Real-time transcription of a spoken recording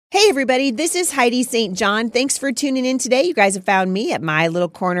everybody, this is Heidi St. John. Thanks for tuning in today. You guys have found me at my little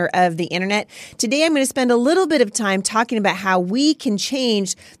corner of the internet. Today I'm going to spend a little bit of time talking about how we can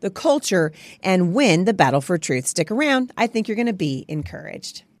change the culture and win the battle for truth. Stick around. I think you're going to be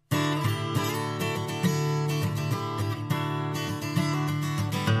encouraged.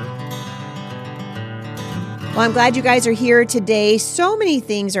 Well, I'm glad you guys are here today. So many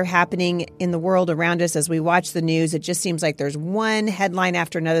things are happening in the world around us as we watch the news. It just seems like there's one headline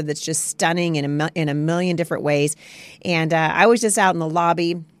after another that's just stunning in a million different ways. And I was just out in the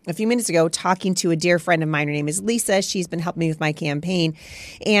lobby a few minutes ago talking to a dear friend of mine. Her name is Lisa. She's been helping me with my campaign.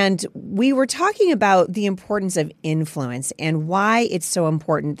 And we were talking about the importance of influence and why it's so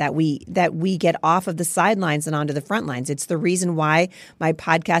important that we get off of the sidelines and onto the front lines. It's the reason why my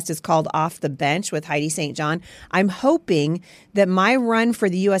podcast is called Off the Bench with Heidi St. John. I'm hoping that my run for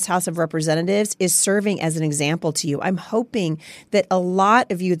the U.S. House of Representatives is serving as an example to you. I'm hoping that a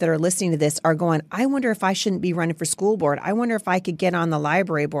lot of you that are listening to this are going, I wonder if I shouldn't be running for school board. I wonder if I could get on the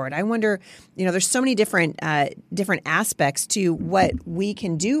library board. I wonder, there's so many different aspects to what we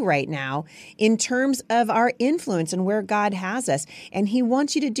can do right now in terms of our influence and where God has us. And He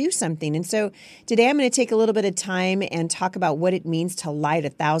wants you to do something. And so today I'm going to take a little bit of time and talk about what it means to light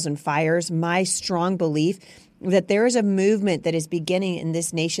 1,000 fires. My strong belief that there is a movement that is beginning in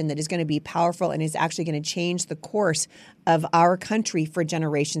this nation that is going to be powerful and is actually going to change the course of our country for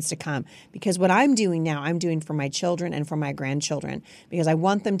generations to come. Because what I'm doing now, I'm doing for my children and for my grandchildren, because I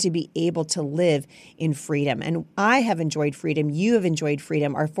want them to be able to live in freedom. And I have enjoyed freedom. You have enjoyed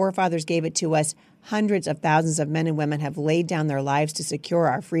freedom. Our forefathers gave it to us. Hundreds of thousands of men and women have laid down their lives to secure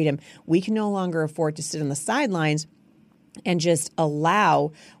our freedom. We can no longer afford to sit on the sidelines and just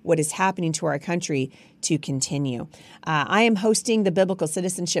allow what is happening to our country to continue. I am hosting the Biblical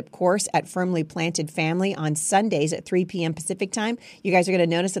Citizenship course at Firmly Planted Family on Sundays at 3 p.m. Pacific time. You guys are going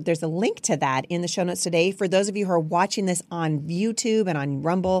to notice that there's a link to that in the show notes today. For those of you who are watching this on YouTube and on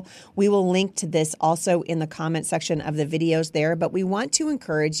Rumble, we will link to this also in the comment section of the videos there. But we want to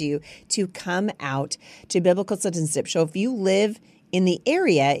encourage you to come out to Biblical Citizenship. So if you live in the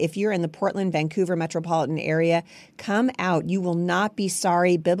area, if you're in the Portland, Vancouver metropolitan area, come out. You will not be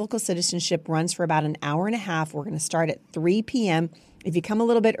sorry. Biblical Citizenship runs for about an hour and a half. We're going to start at 3 p.m. If you come a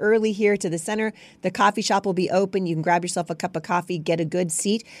little bit early here to the center, the coffee shop will be open. You can grab yourself a cup of coffee, get a good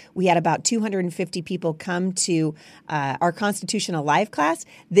seat. We had about 250 people come to our Constitution Alive class.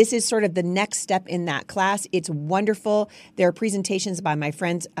 This is sort of the next step in that class. It's wonderful. There are presentations by my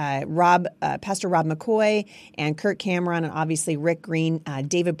friends Pastor Rob McCoy and Kurt Cameron, and obviously Rick Green,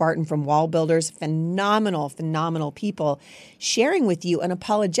 David Barton from Wall Builders. Phenomenal people sharing with you an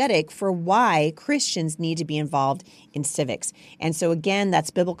apologetic for why Christians need to be involved in civics. And so again,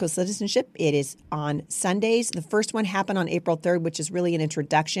 that's Biblical Citizenship. It is on Sundays. The first one happened on April 3rd, which is really an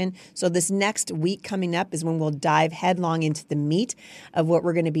introduction. So this next week coming up is when we'll dive headlong into the meat of what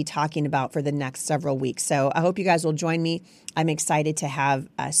we're going to be talking about for the next several weeks. So I hope you guys will join me. I'm excited to have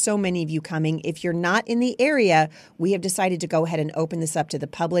so many of you coming. If you're not in the area, we have decided to go ahead and open this up to the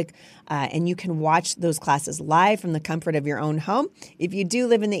public, and you can watch those classes live from the comfort of your own home. If you do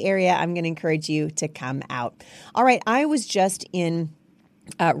live in the area, I'm going to encourage you to come out. All right, I was just in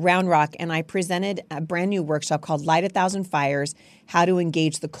Round Rock, and I presented a brand new workshop called Light 1,000 Fires, How to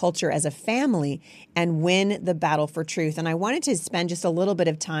Engage the Culture as a Family and Win the Battle for Truth. And I wanted to spend just a little bit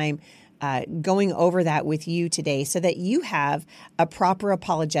of time going over that with you today so that you have a proper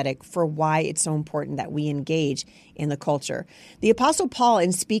apologetic for why it's so important that we engage in the culture. The Apostle Paul,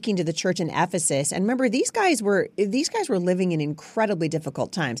 in speaking to the church in Ephesus, and remember, these guys were living in incredibly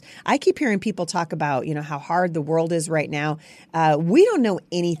difficult times. I keep hearing people talk about, how hard the world is right now. We don't know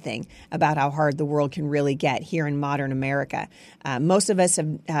anything about how hard the world can really get here in modern America. Most of us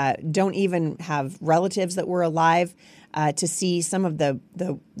don't even have relatives that were alive to see some of the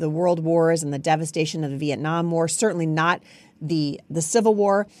world wars and the devastation of the Vietnam War, certainly not the Civil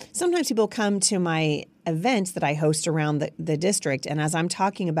War. Sometimes people come to my events that I host around the district, and as I'm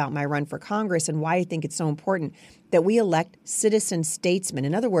talking about my run for Congress and why I think it's so important that we elect citizen statesmen,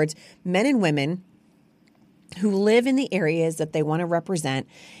 in other words, men and women who live in the areas that they want to represent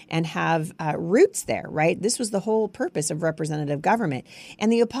and have roots there, right? This was the whole purpose of representative government.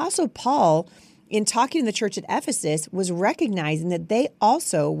 And the Apostle Paul, in talking to the church at Ephesus, was recognizing that they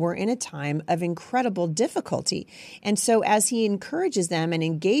also were in a time of incredible difficulty. And so as he encourages them and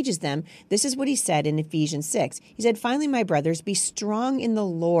engages them, this is what he said in Ephesians 6. He said, "Finally, my brothers, be strong in the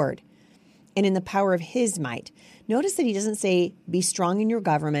Lord and in the power of his might." Notice that he doesn't say, be strong in your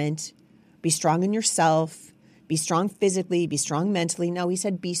government, be strong in yourself, be strong physically, be strong mentally. No, he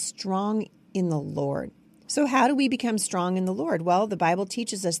said, be strong in the Lord. So how do we become strong in the Lord? Well, the Bible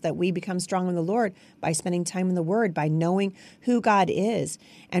teaches us that we become strong in the Lord by spending time in the Word, by knowing who God is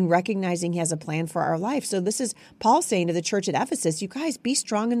and recognizing He has a plan for our life. So this is Paul saying to the church at Ephesus, you guys be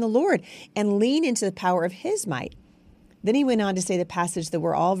strong in the Lord and lean into the power of His might. Then he went on to say the passage that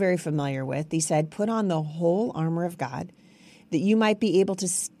we're all very familiar with. He said, put on the whole armor of God, that you might be able to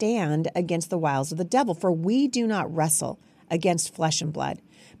stand against the wiles of the devil. For we do not wrestle against flesh and blood,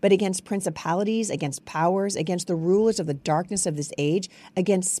 but against principalities, against powers, against the rulers of the darkness of this age,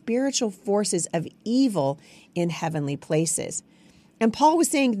 against spiritual forces of evil in heavenly places. And Paul was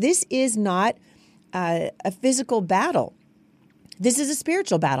saying this is not a physical battle. This is a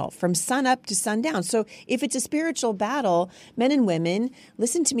spiritual battle from sun up to sundown. So if it's a spiritual battle, men and women,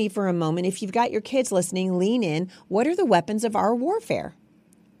 listen to me for a moment. If you've got your kids listening, lean in. What are the weapons of our warfare?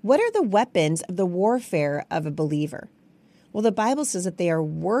 What are the weapons of the warfare of a believer? Well, the Bible says that they are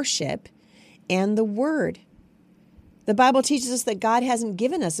worship and the word. The Bible teaches us that God hasn't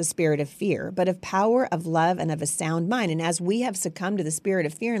given us a spirit of fear, but of power, of love, and of a sound mind. And as we have succumbed to the spirit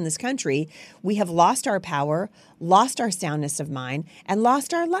of fear in this country, we have lost our power, lost our soundness of mind, and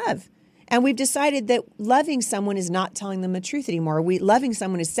lost our love. And we've decided that loving someone is not telling them the truth anymore. Loving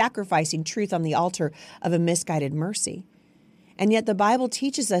someone is sacrificing truth on the altar of a misguided mercy. And yet the Bible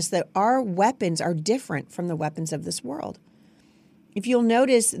teaches us that our weapons are different from the weapons of this world. If you'll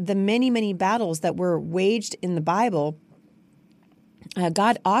notice the many, many battles that were waged in the Bible,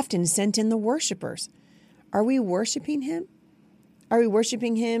 God often sent in the worshipers. Are we worshiping Him? Are we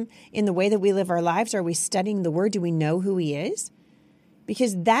worshiping Him in the way that we live our lives? Are we studying the Word? Do we know who He is?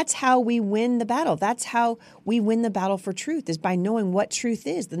 Because that's how we win the battle. That's how we win the battle for truth, is by knowing what truth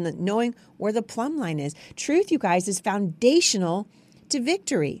is, and knowing where the plumb line is. Truth, you guys, is foundational to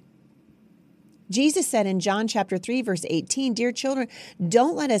victory. Jesus said in John chapter 3, verse 18, dear children,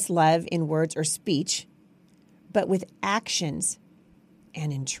 don't let us love in words or speech, but with actions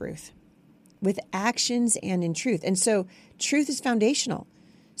and in truth. With actions and in truth. And so truth is foundational.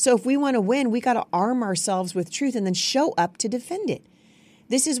 So if we want to win, we got to arm ourselves with truth and then show up to defend it.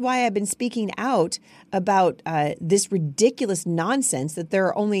 This is why I've been speaking out about this ridiculous nonsense that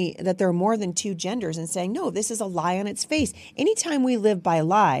there are more than two genders, and saying, no, this is a lie on its face. Anytime we live by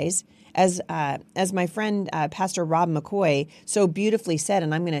lies, as my friend Pastor Rob McCoy so beautifully said,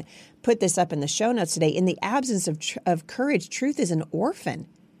 and I'm going to put this up in the show notes today, in the absence of courage, truth is an orphan.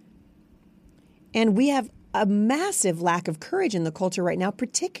 And we have a massive lack of courage in the culture right now,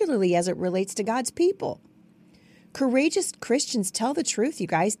 particularly as it relates to God's people. Courageous Christians tell the truth, you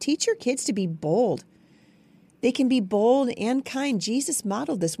guys. Teach your kids to be bold. They can be bold and kind. Jesus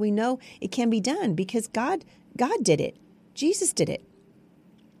modeled this. We know it can be done because God did it. Jesus did it.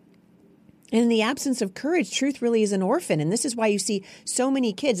 And in the absence of courage, truth really is an orphan. And this is why you see so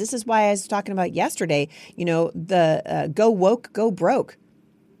many kids. This is why I was talking about yesterday, the go woke, go broke,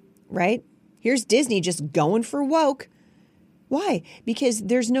 right? Here's Disney just going for woke. Why? Because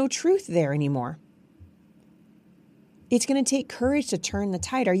there's no truth there anymore. It's going to take courage to turn the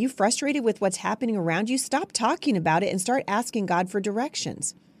tide. Are you frustrated with what's happening around you? Stop talking about it and start asking God for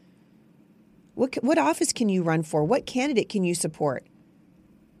directions. What office can you run for? What candidate can you support?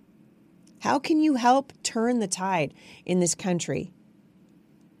 How can you help turn the tide in this country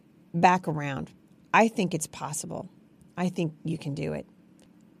back around? I think it's possible. I think you can do it.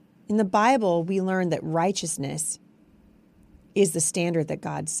 In the Bible, we learn that righteousness is the standard that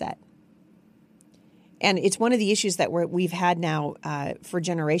God set. And it's one of the issues that we've had now for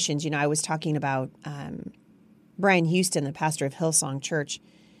generations. I was talking about Brian Houston, the pastor of Hillsong Church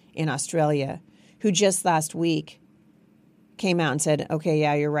in Australia, who just last week came out and said, okay,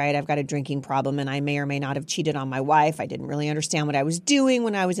 yeah, you're right. I've got a drinking problem, and I may or may not have cheated on my wife. I didn't really understand what I was doing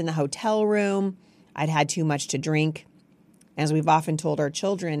when I was in the hotel room. I'd had too much to drink. As we've often told our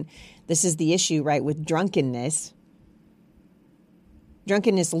children, this is the issue, right, with drunkenness.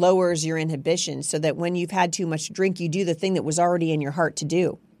 Drunkenness lowers your inhibition so that when you've had too much to drink, you do the thing that was already in your heart to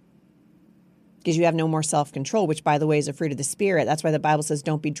do. Because you have no more self-control, which, by the way, is a fruit of the Spirit. That's why the Bible says,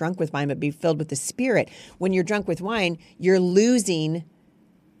 don't be drunk with wine, but be filled with the Spirit. When you're drunk with wine, you're losing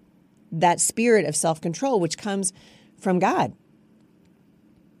that spirit of self-control, which comes from God.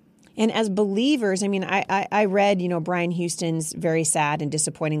 And as believers, I read, Brian Houston's very sad and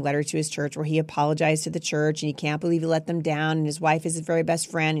disappointing letter to his church where he apologized to the church and he can't believe he let them down. And his wife is his very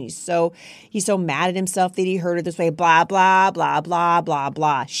best friend. And he's so mad at himself that he heard her this way, blah, blah, blah, blah, blah,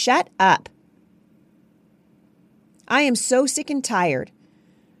 blah. Shut up. I am so sick and tired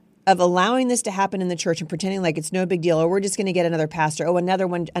of allowing this to happen in the church and pretending like it's no big deal, or we're just going to get another pastor. Oh, another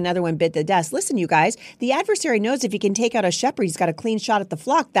one bit the dust. Listen, you guys, the adversary knows if he can take out a shepherd, he's got a clean shot at the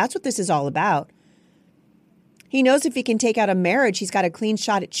flock. That's what this is all about. He knows if he can take out a marriage, he's got a clean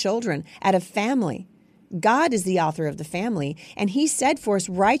shot at children, at a family. God is the author of the family, and he said for us,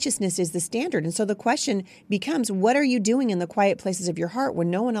 righteousness is the standard. And so the question becomes, what are you doing in the quiet places of your heart when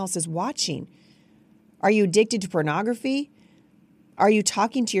no one else is watching? Are you addicted to pornography? Are you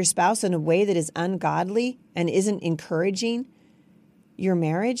talking to your spouse in a way that is ungodly and isn't encouraging your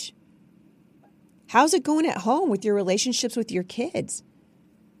marriage? How's it going at home with your relationships with your kids?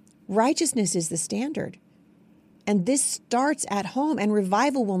 Righteousness is the standard. And this starts at home, and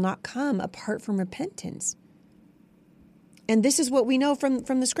revival will not come apart from repentance. And this is what we know from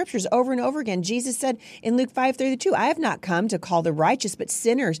the scriptures over and over again. Jesus said in Luke 5:32, I have not come to call the righteous, but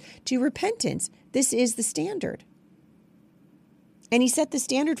sinners to repentance. This is the standard. And he set the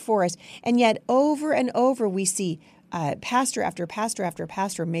standard for us. And yet over and over we see pastor after pastor after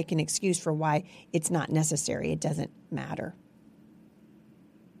pastor make an excuse for why it's not necessary. It doesn't matter.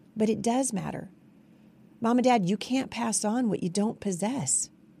 But it does matter. Mom and Dad, you can't pass on what you don't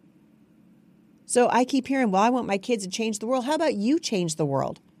possess. So I keep hearing, well, I want my kids to change the world. How about you change the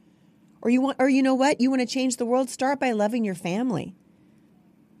world? Or you know what? You want to change the world? Start by loving your family.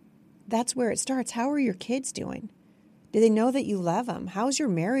 That's where it starts. How are your kids doing? Do they know that you love them? How's your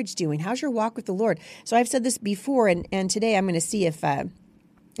marriage doing? How's your walk with the Lord? So I've said this before, and today I'm going to see if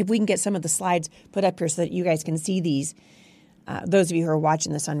we can get some of the slides put up here so that you guys can see these. Those of you who are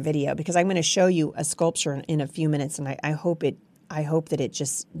watching this on video, because I'm going to show you a sculpture in a few minutes, and I hope that it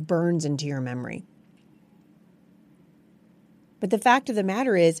just burns into your memory. But the fact of the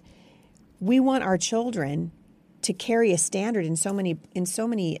matter is, we want our children to carry a standard in so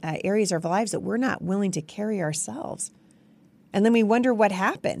many areas of our lives that we're not willing to carry ourselves, and then we wonder what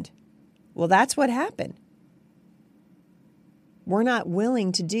happened. Well, that's what happened. We're not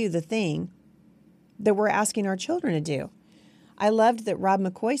willing to do the thing that we're asking our children to do. I loved that Rob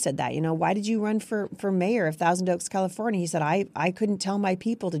McCoy said that. Why did you run for mayor of Thousand Oaks, California? He said, I couldn't tell my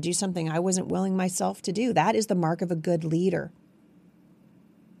people to do something I wasn't willing myself to do. That is the mark of a good leader.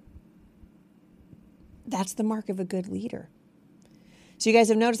 That's the mark of a good leader. So you guys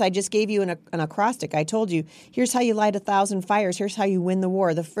have noticed I just gave you an acrostic. I told you, here's how you light 1,000 fires. Here's how you win the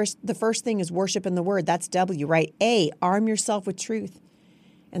war. The first thing is worship in the word. That's W, right? A, arm yourself with truth.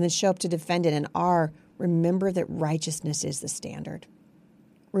 And then show up to defend it. And R, remember that righteousness is the standard.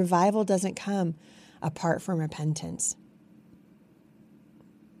 Revival doesn't come apart from repentance.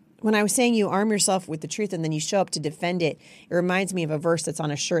 When I was saying you arm yourself with the truth and then you show up to defend it, it reminds me of a verse that's on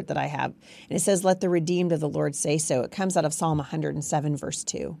a shirt that I have. And it says, let the redeemed of the Lord say so. It comes out of Psalm 107, verse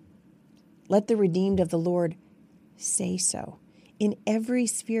 2. Let the redeemed of the Lord say so. In every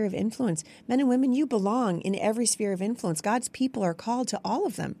sphere of influence. Men and women, you belong in every sphere of influence. God's people are called to all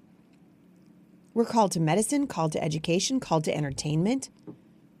of them. We're called to medicine, called to education, called to entertainment,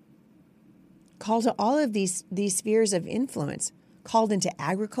 called to all of these spheres of influence, called into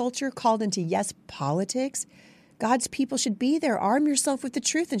agriculture, called into, yes, politics. God's people should be there. Arm yourself with the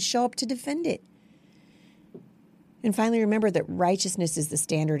truth and show up to defend it. And finally, remember that righteousness is the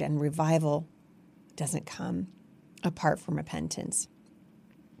standard and revival doesn't come apart from repentance.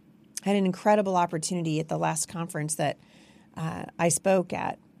 I had an incredible opportunity at the last conference that I spoke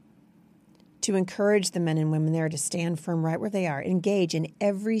at to encourage the men and women there to stand firm right where they are, engage in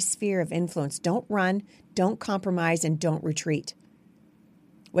every sphere of influence. Don't run, don't compromise, and don't retreat.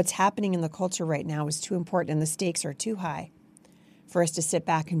 What's happening in the culture right now is too important and the stakes are too high for us to sit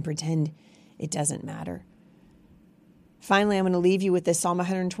back and pretend it doesn't matter. Finally, I'm going to leave you with this. Psalm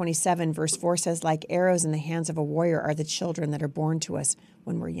 127, verse 4 says, like arrows in the hands of a warrior are the children that are born to us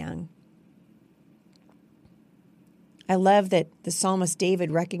when we're young. I love that the psalmist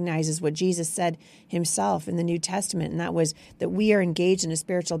David recognizes what Jesus said himself in the New Testament, and that was that we are engaged in a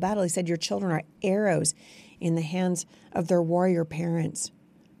spiritual battle. He said, your children are arrows in the hands of their warrior parents.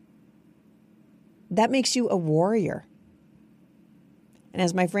 That makes you a warrior. And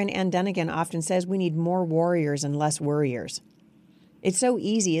as my friend Ann Dunnigan often says, we need more warriors and less worriers. It's so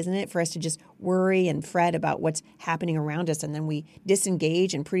easy, isn't it, for us to just worry and fret about what's happening around us, and then we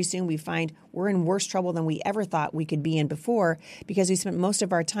disengage, and pretty soon we find we're in worse trouble than we ever thought we could be in before because we spent most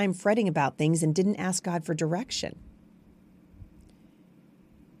of our time fretting about things and didn't ask God for direction.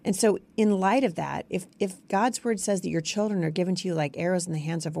 And so in light of that, if God's word says that your children are given to you like arrows in the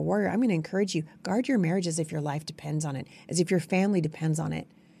hands of a warrior, I'm going to encourage you, guard your marriage as if your life depends on it, as if your family depends on it.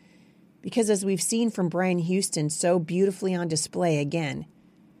 Because as we've seen from Brian Houston so beautifully on display again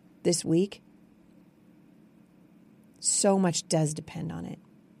this week, so much does depend on it.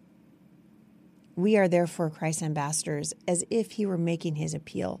 We are therefore Christ's ambassadors as if he were making his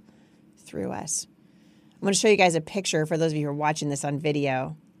appeal through us. I'm going to show you guys a picture for those of you who are watching this on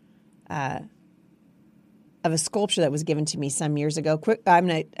video. of a sculpture that was given to me some years ago. I'm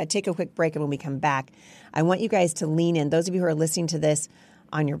going to take a quick break, and when we come back, I want you guys to lean in. Those of you who are listening to this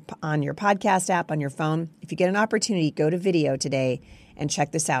on your podcast app, on your phone, if you get an opportunity, go to video today and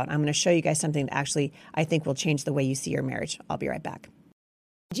check this out. I'm going to show you guys something that actually I think will change the way you see your marriage. I'll be right back.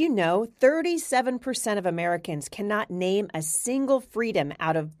 Did you know 37% of Americans cannot name a single freedom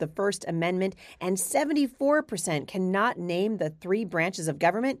out of the First Amendment, and 74% cannot name the 3 branches of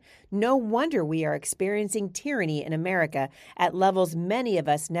government? No wonder we are experiencing tyranny in America at levels many of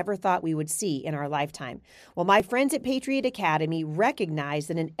us never thought we would see in our lifetime. Well, my friends at Patriot Academy recognize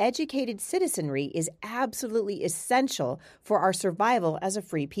that an educated citizenry is absolutely essential for our survival as a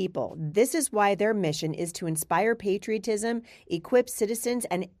free people. This is why their mission is to inspire patriotism, equip citizens,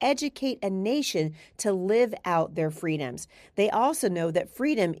 and educate a nation to live out their freedoms. They also know that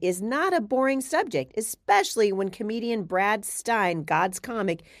freedom is not a boring subject, especially when comedian Brad Stein, God's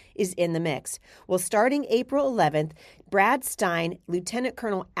comic, is in the mix. Well, starting April 11th, Brad Stein, Lieutenant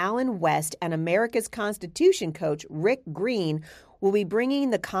Colonel Alan West, and America's Constitution coach Rick Green will be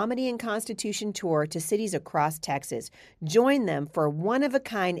bringing the Comedy and Constitution Tour to cities across Texas. Join them for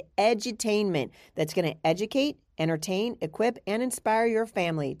one-of-a-kind edutainment that's going to educate, entertain, equip, and inspire your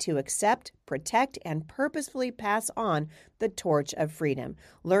family to accept, protect, and purposefully pass on the torch of freedom.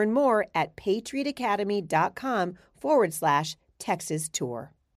 Learn more at patriotacademy.com/Texas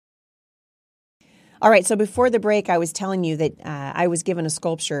Tour. All right, so before the break, I was telling you that I was given a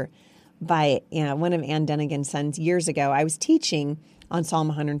sculpture by one of Ann Dunnigan's sons years ago. I was teaching on Psalm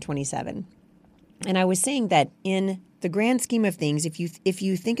 127, and I was saying that in the grand scheme of things, if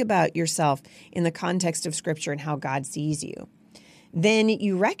you think about yourself in the context of Scripture and how God sees you, then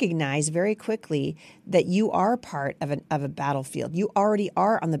you recognize very quickly that you are part of a battlefield. You already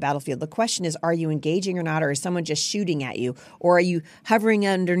are on the battlefield. The question is, are you engaging or not, or is someone just shooting at you? Or are you hovering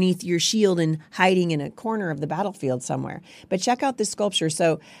underneath your shield and hiding in a corner of the battlefield somewhere? But check out this sculpture.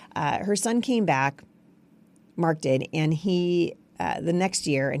 So her son came back, Mark did, and he the next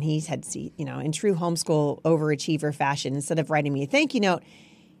year, and he's had, in true homeschool overachiever fashion, instead of writing me a thank you note,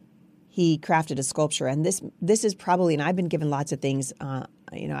 he crafted a sculpture. And this is probably, and I've been given lots of things,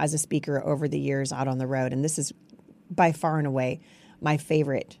 as a speaker over the years out on the road, and this is by far and away my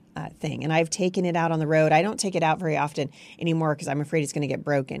favorite thing. And I've taken it out on the road. I don't take it out very often anymore because I'm afraid it's going to get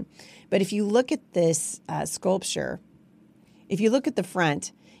broken. But if you look at this sculpture, if you look at the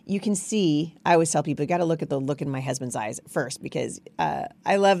front, you can see, I always tell people, you got to look at the look in my husband's eyes first, because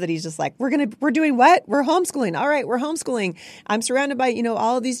I love that he's just like, we're doing what? We're homeschooling. All right, we're homeschooling. I'm surrounded by,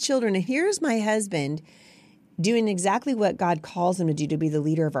 all of these children. And here's my husband doing exactly what God calls him to do, to be the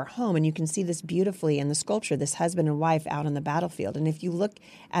leader of our home. And you can see this beautifully in the sculpture, this husband and wife out on the battlefield. And if you look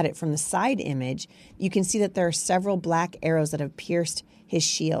at it from the side image, you can see that there are several black arrows that have pierced his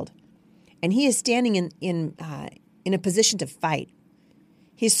shield. And he is standing in a position to fight.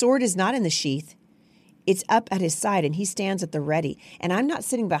 His sword is not in the sheath. It's up at his side, and he stands at the ready. And I'm not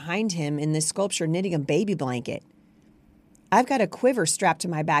sitting behind him in this sculpture knitting a baby blanket. I've got a quiver strapped to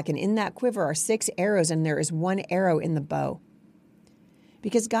my back, and in that quiver are 6 arrows, and there is 1 arrow in the bow.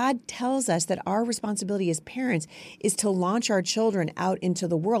 Because God tells us that our responsibility as parents is to launch our children out into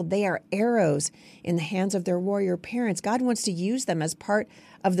the world. They are arrows in the hands of their warrior parents. God wants to use them as part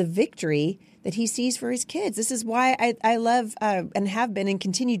of the victory that he sees for his kids. This is why I love and have been and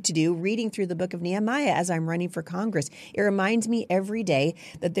continue to do reading through the book of Nehemiah as I'm running for Congress. It reminds me every day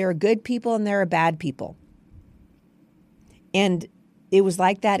that there are good people and there are bad people. And it was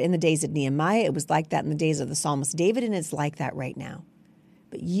like that in the days of Nehemiah. It was like that in the days of the psalmist David, and it's like that right now.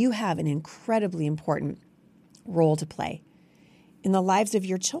 But you have an incredibly important role to play in the lives of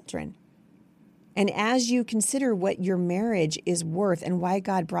your children. And as you consider what your marriage is worth and why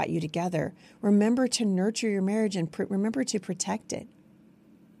God brought you together, remember to nurture your marriage and remember to protect it.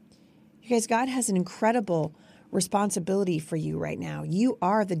 You guys, God has an incredible responsibility for you right now. You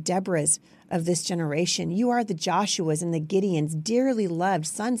are the Deborahs of this generation. You are the Joshuas and the Gideons, dearly loved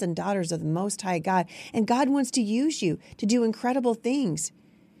sons and daughters of the Most High God. And God wants to use you to do incredible things.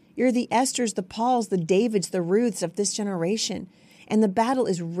 You're the Esthers, the Pauls, the Davids, the Ruths of this generation. And the battle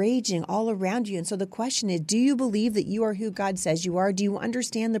is raging all around you. And so the question is, do you believe that you are who God says you are? Do you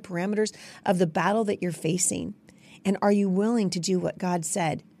understand the parameters of the battle that you're facing? And are you willing to do what God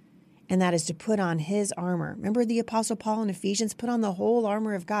said? And that is to put on his armor. Remember the Apostle Paul in Ephesians? Put on the whole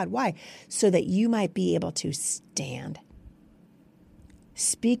armor of God. Why? So that you might be able to stand.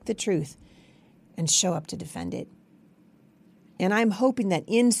 Speak the truth and show up to defend it. And I'm hoping that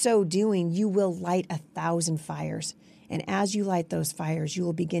in so doing, you will light 1,000 fires. And as you light those fires, you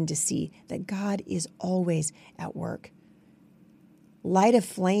will begin to see that God is always at work. Light a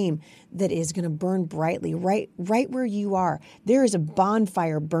flame that is going to burn brightly right where you are. There is a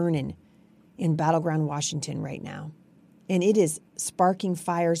bonfire burning in Battleground, Washington right now, and it is sparking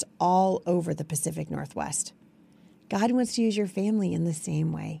fires all over the Pacific Northwest. God wants to use your family in the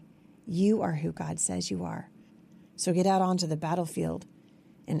same way. You are who God says you are. So get out onto the battlefield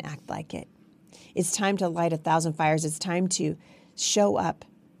and act like it. It's time to light 1,000 fires. It's time to show up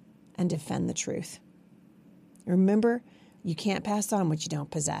and defend the truth. Remember, you can't pass on what you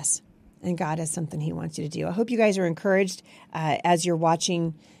don't possess. And God has something He wants you to do. I hope you guys are encouraged as you're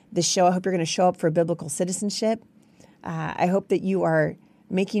watching the show. I hope you're going to show up for biblical citizenship. I hope that you are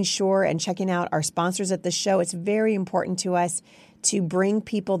making sure and checking out our sponsors at the show. It's very important to us to bring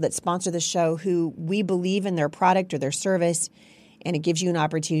people that sponsor the show who we believe in their product or their service, and it gives you an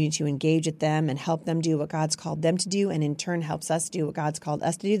opportunity to engage with them and help them do what God's called them to do, and in turn helps us do what God's called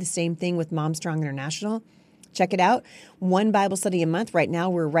us to do. The same thing with Mom Strong International. Check it out. One Bible study a month. Right now,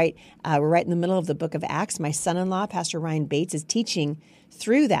 we're right in the middle of the book of Acts. My son-in-law, Pastor Ryan Bates, is teaching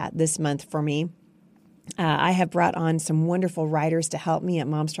through that this month for me. I have brought on some wonderful writers to help me at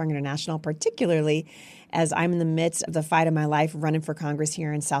Mom Strong International, particularly as I'm in the midst of the fight of my life running for Congress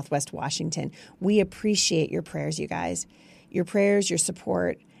here in Southwest Washington. We appreciate your prayers, you guys. Your prayers, your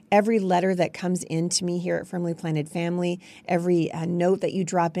support, every letter that comes in to me here at Firmly Planted Family, every note that you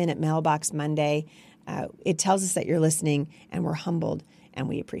drop in at Mailbox Monday, it tells us that you're listening, and we're humbled, and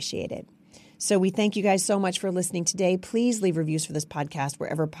we appreciate it. So we thank you guys so much for listening today. Please leave reviews for this podcast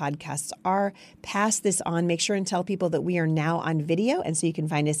wherever podcasts are. Pass this on. Make sure and tell people that we are now on video, and so you can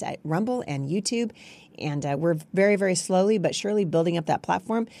find us at Rumble and YouTube. And we're very, very slowly but surely building up that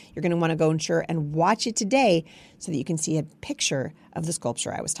platform. You're going to want to go and watch it today so that you can see a picture of the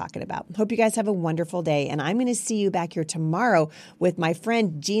sculpture I was talking about. Hope you guys have a wonderful day. And I'm going to see you back here tomorrow with my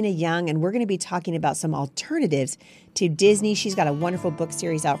friend Gina Young, and we're going to be talking about some alternatives to Disney. She's got a wonderful book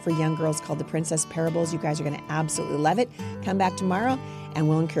series out for young girls called The Princess Parables. You guys are going to absolutely love it. Come back tomorrow, and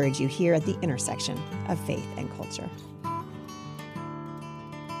we'll encourage you here at the intersection of faith and culture.